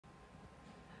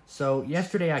So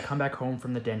yesterday I come back home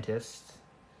from the dentist,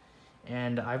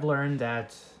 and I've learned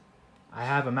that I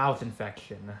have a mouth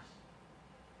infection.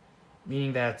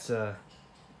 Meaning that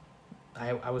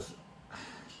I was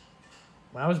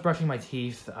when I was brushing my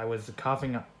teeth, I was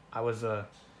coughing. I was a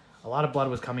lot of blood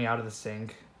was coming out of the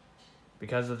sink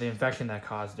because of the infection that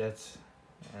caused it,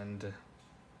 and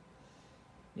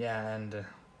yeah, and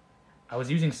I was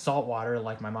using salt water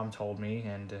like my mom told me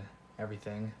and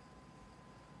everything.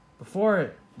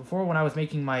 Before when I was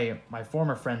making my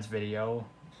former friend's video,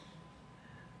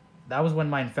 that was when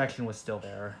my infection was still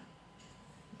there.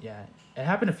 Yeah, it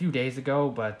happened a few days ago,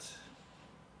 but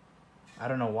I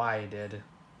don't know why it did.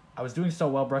 I was doing so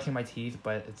well brushing my teeth,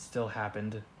 but it still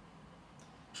happened.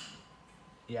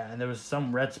 Yeah, and there was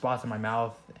some red spots in my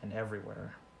mouth and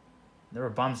everywhere. There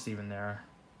were bumps even there.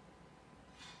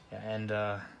 Yeah, and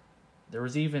there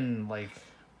was even like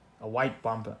a white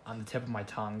bump on the tip of my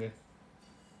tongue.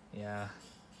 Yeah.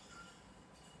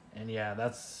 And yeah,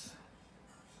 that's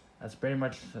pretty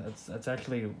much that's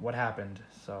actually what happened.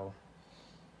 So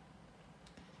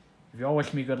if you all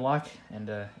wish me good luck and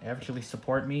actually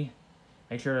support me,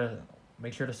 make sure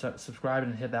to subscribe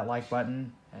and hit that like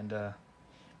button, and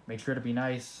make sure to be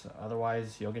nice,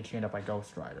 otherwise you'll get chained up by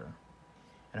Ghost Rider.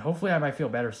 And hopefully I might feel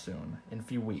better soon, in a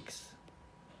few weeks.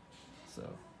 So